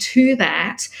journey to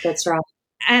that. That's right.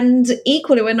 And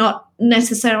equally, we're not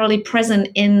necessarily present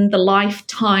in the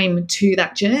lifetime to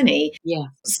that journey. Yeah.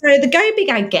 So the go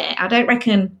big I get, I don't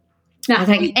reckon, I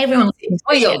think everyone's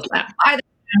that. Buy the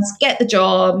house, get the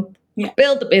job,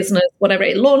 build the business, whatever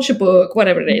it is, launch a book,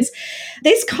 whatever it is.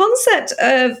 This concept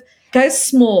of go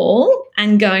small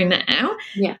and go now.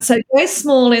 Yeah. So go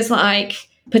small is like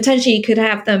potentially you could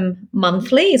have them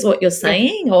monthly is what you're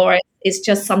saying, or it's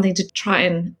just something to try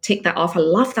and tick that off. I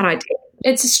love that idea.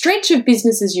 It's a stretch of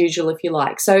business as usual, if you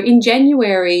like. So in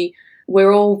January,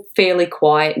 we're all fairly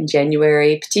quiet in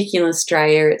January, particularly in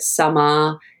Australia. It's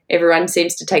summer. Everyone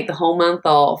seems to take the whole month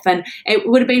off. And it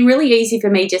would have been really easy for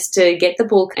me just to get the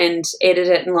book and edit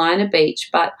it and lie on a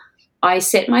beach. But I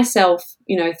set myself,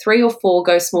 3 or 4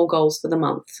 go small goals for the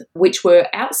month, which were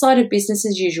outside of business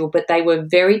as usual, but they were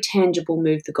very tangible,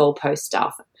 move the goalpost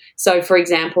stuff. So, for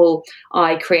example,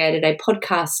 I created a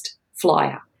podcast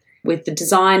flyer with the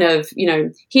design of,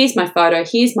 here's my photo,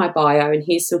 here's my bio, and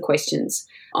here's some questions.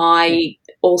 I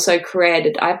also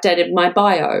updated my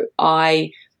bio. I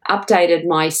updated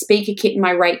my speaker kit and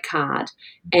my rate card.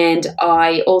 And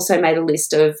I also made a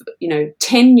list of,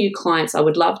 10 new clients I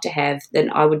would love to have that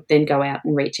I would then go out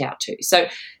and reach out to. So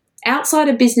outside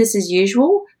of business as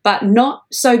usual, but not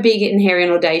so big and hairy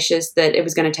and audacious that it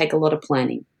was going to take a lot of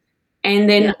planning. And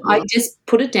then I just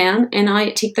put it down and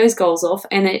I ticked those goals off,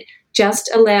 and it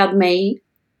just allowed me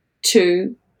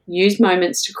to use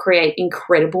moments to create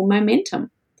incredible momentum.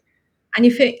 And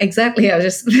you feel exactly, I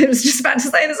was just about to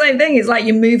say the same thing. It's like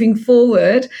you're moving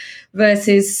forward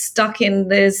versus stuck in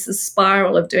this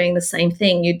spiral of doing the same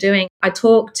thing you're doing. I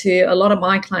talk to a lot of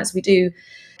my clients. We do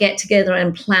get together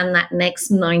and plan that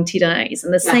next 90 days.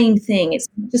 And the same thing, it's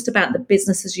not just about the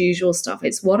business as usual stuff.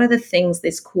 It's what are the things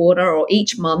this quarter or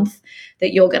each month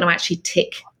that you're going to actually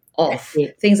tick off,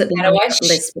 things that the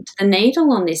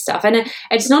needle on this stuff. And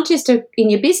it's not just in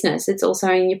your business, it's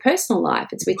also in your personal life.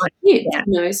 It's with your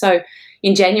kids, So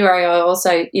in January, I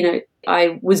also,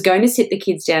 I was going to sit the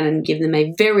kids down and give them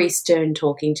a very stern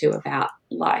talking to about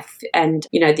life. And,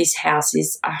 this house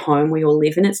is a home we all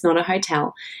live in. It's not a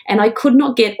hotel. And I could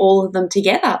not get all of them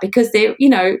together because they're,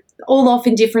 all off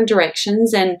in different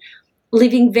directions and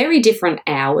living very different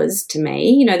hours to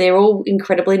me. They're all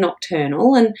incredibly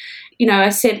nocturnal. And, I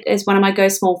said as one of my Go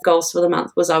Small goals for the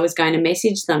month was I was going to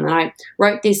message them. And I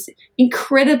wrote this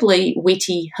incredibly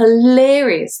witty,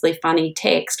 hilariously funny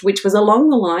text, which was along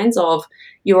the lines of,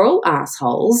 you're all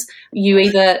assholes. You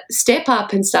either step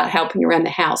up and start helping around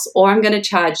the house, or I'm going to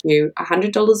charge you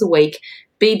 $100 a week.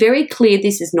 Be very clear,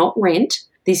 this is not rent.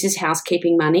 This is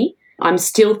housekeeping money. I'm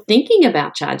still thinking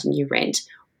about charging you rent.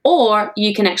 Or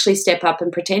you can actually step up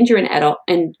and pretend you're an adult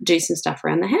and do some stuff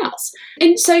around the house.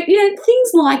 And so,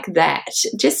 things like that,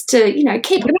 just to,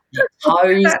 keep it on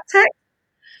toes.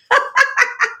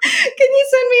 Can you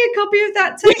send me a copy of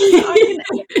that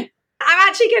text? I'm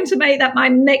actually going to make that my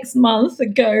next month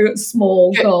Go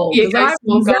Small goal. Go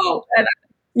Small goal.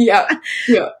 Yeah. Talk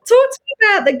to me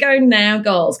about the Go Now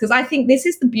goals, because I think this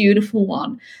is the beautiful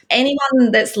one.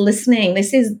 Anyone that's listening,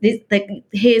 here's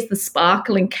the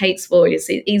sparkle in Kate's voice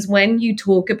is when you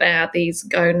talk about these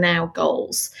Go Now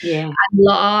goals. Yeah. I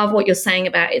love what you're saying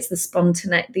about it's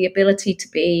the ability to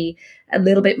be a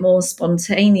little bit more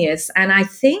spontaneous. And I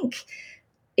think,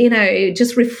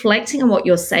 just reflecting on what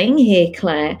you're saying here,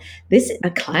 Claire,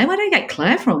 Claire, where did I get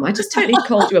Claire from? I just totally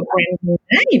called you a brand new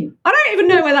name. I don't even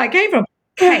know where that came from.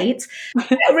 Kate,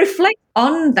 reflect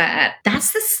on that.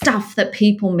 That's the stuff that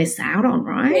people miss out on,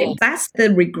 right? Yeah. That's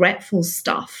the regretful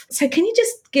stuff. So can you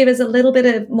just give us a little bit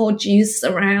of more juice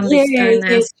around this?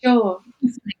 Yeah, sure.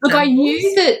 Look, I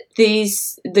knew that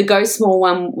the Go Small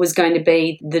one was going to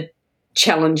be the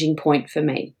challenging point for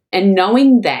me. And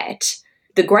knowing that,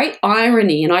 the great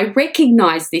irony, and I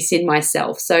recognize this in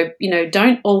myself, so,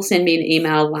 don't all send me an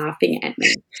email laughing at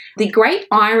me. The great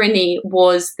irony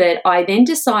was that I then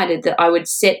decided that I would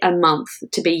set a month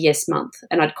to be Yes Month,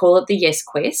 and I'd call it the Yes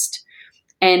Quest.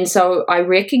 And so I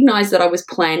recognized that I was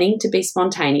planning to be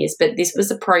spontaneous, but this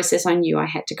was a process I knew I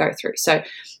had to go through. So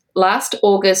last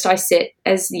August, I set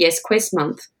as the Yes Quest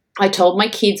month. I told my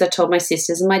kids, I told my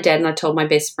sisters and my dad, and I told my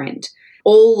best friend,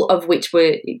 all of which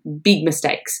were big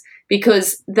mistakes.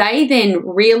 Because they then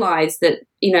realised that,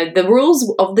 the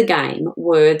rules of the game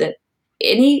were that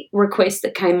any request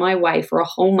that came my way for a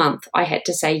whole month, I had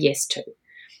to say yes to.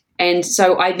 And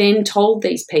so I then told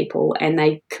these people, and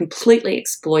they completely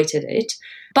exploited it.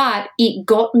 But it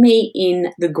got me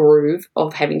in the groove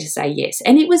of having to say yes.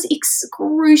 And it was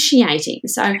excruciating.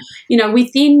 So,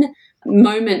 within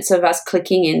moments of us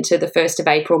clicking into the 1st of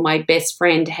April, my best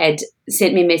friend had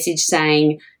sent me a message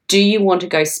saying, "Do you want to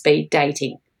go speed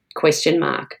dating?" ?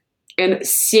 And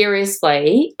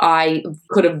seriously, I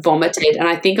could have vomited, and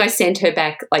I think I sent her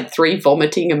back like 3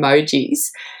 vomiting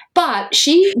emojis. But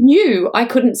she knew I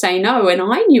couldn't say no, and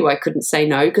I knew I couldn't say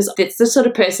no because that's the sort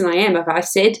of person I am. If I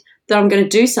said that I'm going to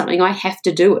do something, I have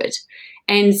to do it.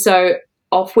 And so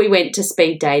off we went to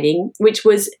speed dating, which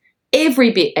was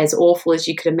every bit as awful as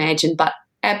you could imagine, but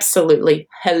absolutely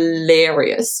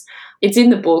hilarious. It's in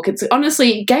the book. It's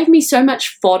honestly, it gave me so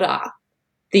much fodder,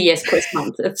 the Yes Quest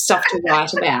month, of stuff to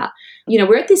write about.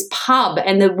 We're at this pub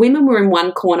and the women were in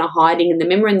one corner hiding and the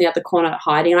men were in the other corner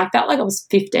hiding, and I felt like I was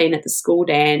 15 at the school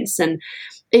dance, and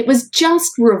it was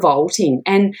just revolting.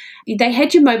 And they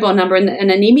had your mobile number and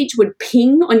an image would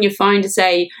ping on your phone to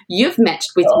say, "You've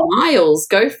matched with Miles.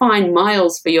 Go find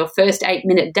Miles for your first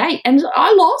 8-minute date." And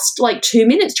I lost like 2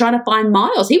 minutes trying to find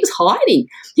Miles. He was hiding.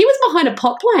 He was behind a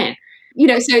pot plant.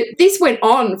 So this went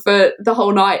on for the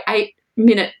whole night,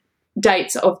 8-minute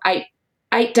dates of 8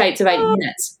 dates of 8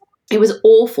 minutes. It was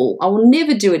awful. I will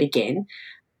never do it again.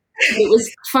 It was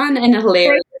fun and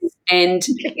hilarious. and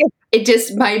it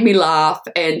just made me laugh,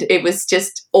 and it was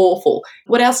just awful.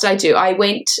 What else did I do?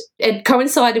 It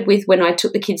coincided with when I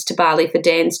took the kids to Bali for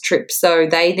Dan's trip, so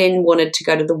they then wanted to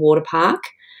go to the water park.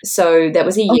 So that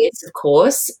was a yes, of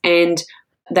course, and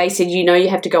they said, you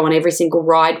have to go on every single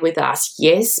ride with us.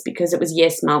 Yes, because it was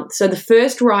yes month. So the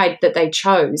first ride that they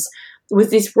chose was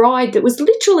this ride that was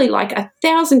literally like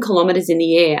 1,000 kilometres in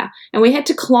the air, and we had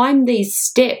to climb these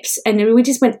steps, and we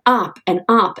just went up and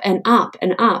up and up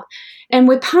and up. And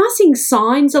we're passing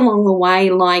signs along the way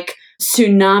like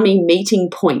tsunami meeting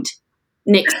point,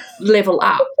 next level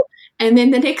up. And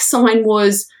then the next sign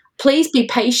was, please be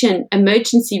patient,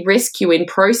 emergency rescue in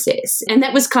process. And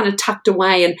that was kind of tucked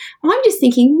away. And I'm just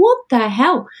thinking, what the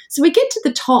hell? So we get to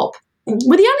the top.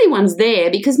 We're the only ones there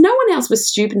because no one else was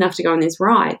stupid enough to go on this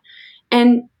ride.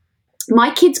 And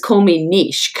my kids call me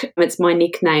Nishk. It's my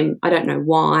nickname. I don't know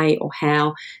why or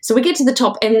how. So we get to the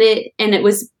top, and it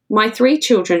was my 3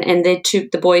 children, and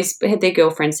the boys had their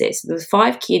girlfriends there. So there was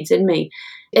 5 kids and me.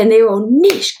 And they were all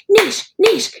Nishk, Nishk,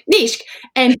 Nishk, Nishk,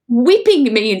 and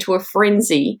whipping me into a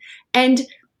frenzy. And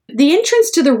the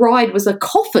entrance to the ride was a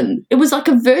coffin. It was like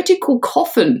a vertical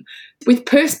coffin with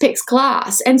Perspex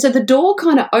glass. And so the door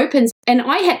kind of opens, and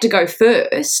I had to go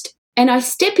first. And I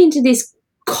step into this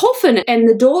coffin, and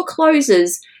the door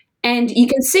closes, and you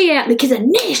can see out, and the kids are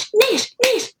Nish, Nish,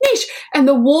 Nish, Nish, and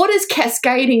the water's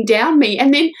cascading down me.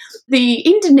 And then the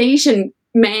Indonesian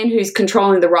man who's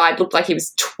controlling the ride looked like he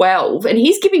was 12, and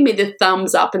he's giving me the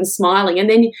thumbs up and smiling. And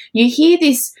then you hear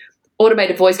this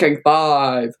automated voice going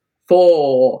 5,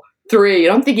 4, 3,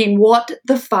 and I'm thinking, what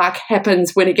the fuck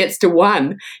happens when it gets to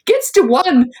 1? Gets to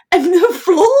 1, and the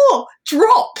floor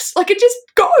drops, like it just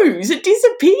goes, it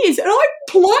disappears, and I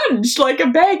plunged like a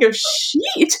bag of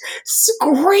shit,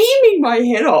 screaming my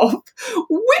head off,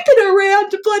 whipping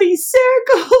around bloody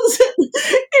circles.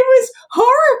 It was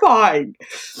horrifying.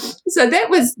 So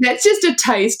that's just a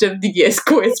taste of the Yes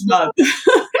Quest month.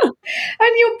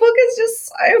 And your book is just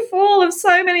so full of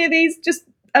so many of these just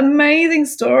amazing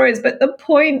stories. But the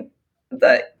point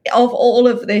of all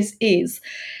of this is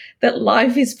that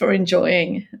life is for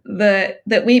enjoying,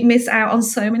 that we miss out on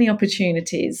so many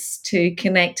opportunities to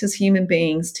connect as human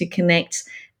beings, to connect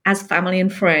as family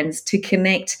and friends, to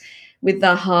connect with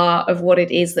the heart of what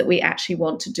it is that we actually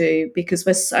want to do, because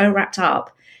we're so wrapped up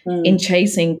in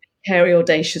chasing hairy,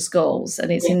 audacious goals.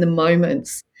 And it's in the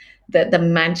moments that the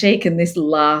magic and this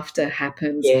laughter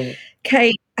happens. Yeah.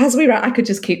 Kate, as we wrap, I could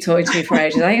just keep talking to you for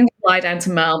ages. I can fly down to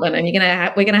Melbourne, and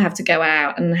we're gonna have to go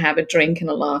out and have a drink and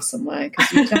a laugh somewhere,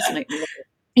 because you just make me laugh.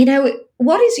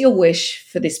 What is your wish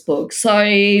for this book?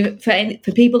 So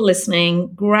for people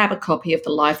listening, grab a copy of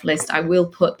the Life List. I will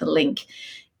put the link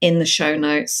in the show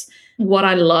notes. What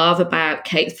I love about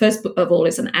Kate, first of all,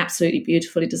 it's an absolutely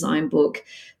beautifully designed book,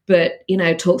 but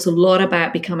talks a lot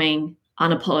about becoming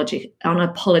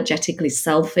unapologetically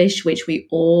selfish, which we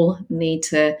all need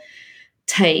to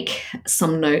take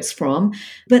some notes from.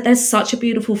 But there's such a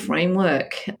beautiful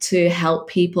framework to help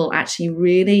people actually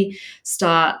really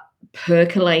start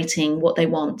percolating what they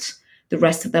want the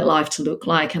rest of their life to look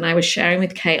like. And I was sharing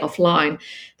with Kate offline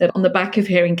that on the back of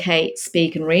hearing Kate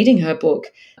speak and reading her book,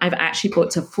 I've actually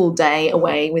booked a full day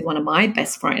away with one of my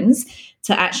best friends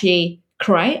to actually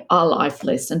create our life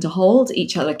list and to hold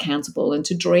each other accountable and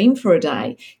to dream for a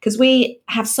day. Because we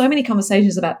have so many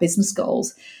conversations about business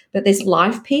goals, but this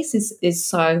life piece is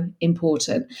so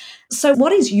important. So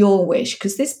what is your wish?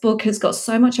 Because this book has got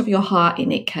so much of your heart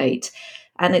in it, Kate,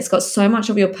 and it's got so much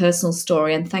of your personal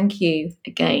story. And thank you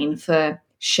again for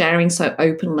sharing so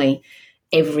openly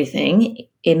everything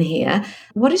in here.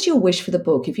 What is your wish for the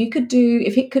book? If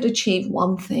it could achieve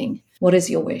one thing, what is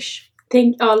your wish?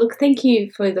 Thank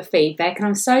you for the feedback. And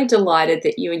I'm so delighted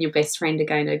that you and your best friend are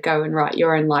going to go and write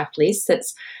your own life list.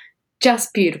 That's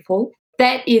just beautiful.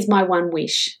 That is my one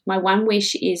wish. My one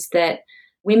wish is that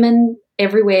women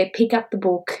everywhere pick up the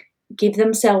book, give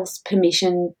themselves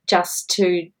permission just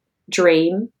to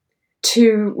dream,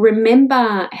 to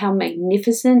remember how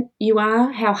magnificent you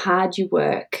are, how hard you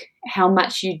work, how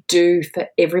much you do for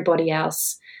everybody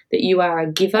else, that you are a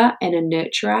giver and a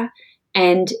nurturer,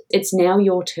 and it's now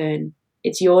your turn.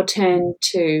 It's your turn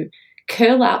to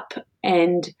curl up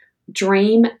and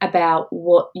dream about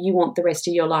what you want the rest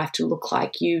of your life to look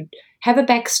like. You have a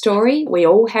backstory. We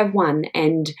all have one,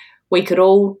 and we could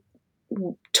all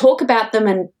talk about them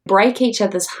and break each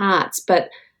other's hearts, but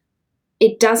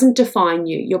it doesn't define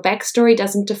you. Your backstory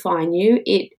doesn't define you.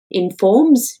 It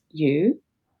informs you,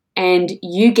 and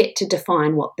you get to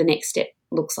define what the next step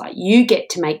looks like. You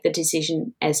get to make the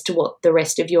decision as to what the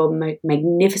rest of your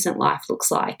magnificent life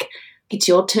looks like. It's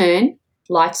your turn.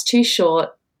 Life's too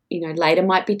short. later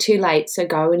might be too late, so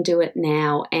go and do it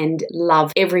now and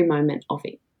love every moment of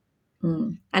it.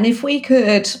 And if we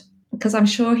could, because I'm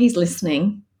sure he's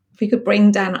listening, if we could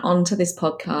bring Dan onto this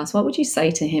podcast, what would you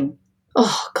say to him?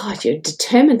 Oh, God, you're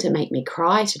determined to make me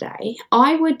cry today.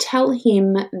 I would tell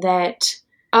him that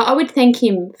I would thank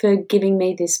him for giving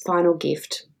me this final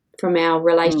gift from our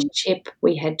relationship.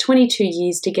 We had 22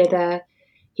 years together.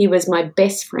 He was my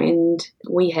best friend.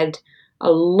 We had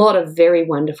a lot of very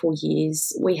wonderful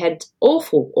years. We had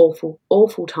awful, awful,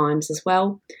 awful times as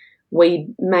well. We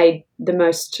made the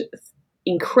most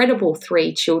incredible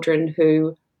 3 children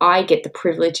who I get the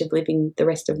privilege of living the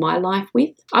rest of my life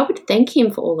with. I would thank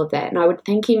him for all of that, and I would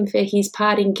thank him for his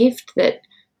parting gift that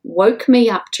woke me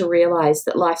up to realise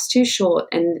that life's too short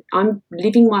and I'm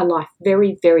living my life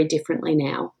very, very differently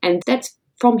now. And that's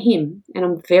from him, and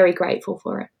I'm very grateful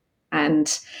for it.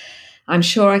 And I'm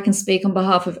sure I can speak on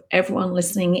behalf of everyone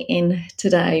listening in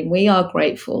today. We are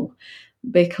grateful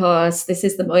because this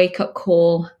is the wake-up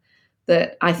call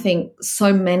that I think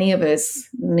so many of us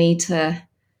need to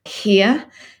hear.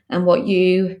 And what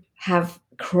you have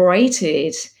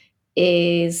created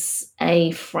is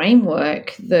a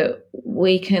framework that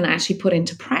we can actually put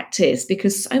into practice,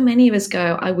 because so many of us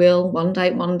go, I will, one day.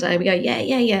 We go,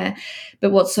 yeah.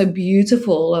 But what's so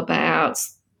beautiful about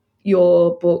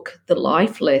your book, The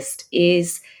Life List,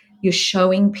 is you're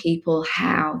showing people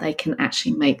how they can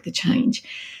actually make the change.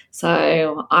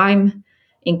 So I'm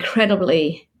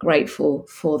incredibly grateful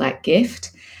for that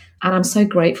gift. And I'm so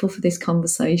grateful for this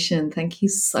conversation. Thank you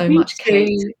so much,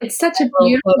 Kate. It's such a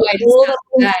beautiful way to start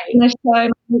the day.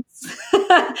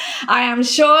 I am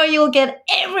sure you'll get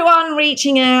everyone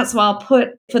reaching out. So I'll put,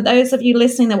 for those of you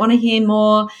listening that want to hear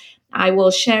more, I will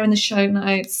share in the show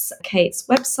notes Kate's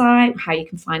website, how you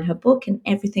can find her book and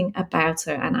everything about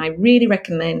her. And I really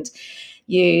recommend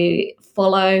you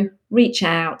follow, reach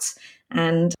out,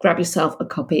 and grab yourself a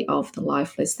copy of The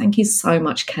Life List. Thank you so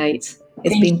much, Kate.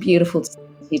 It's been beautiful to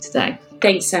you today.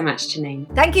 Thanks so much, Janine.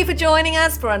 Thank you for joining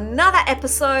us for another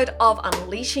episode of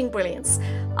Unleashing Brilliance.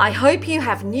 I hope you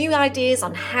have new ideas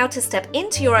on how to step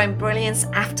into your own brilliance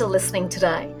after listening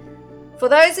today. For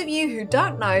those of you who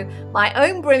don't know, my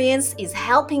own brilliance is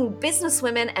helping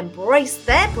businesswomen embrace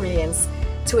their brilliance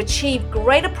to achieve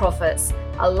greater profits,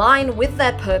 align with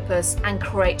their purpose, and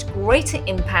create greater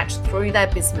impact through their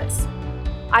business.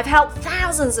 I've helped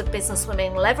thousands of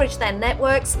businesswomen leverage their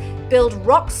networks, build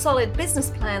rock-solid business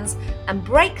plans, and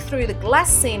break through the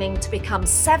glass ceiling to become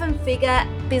 7-figure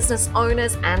business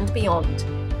owners and beyond.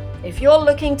 If you're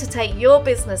looking to take your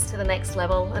business to the next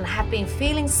level and have been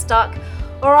feeling stuck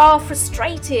or are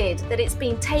frustrated that it's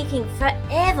been taking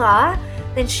forever,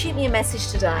 then shoot me a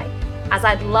message today, as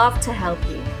I'd love to help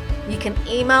you. You can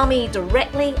email me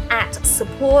directly at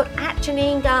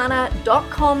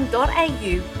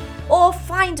support@janinegarner.com.au or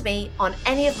find me on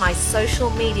any of my social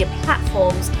media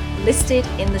platforms listed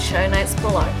in the show notes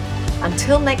below.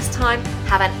 Until next time,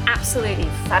 have an absolutely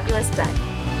fabulous day.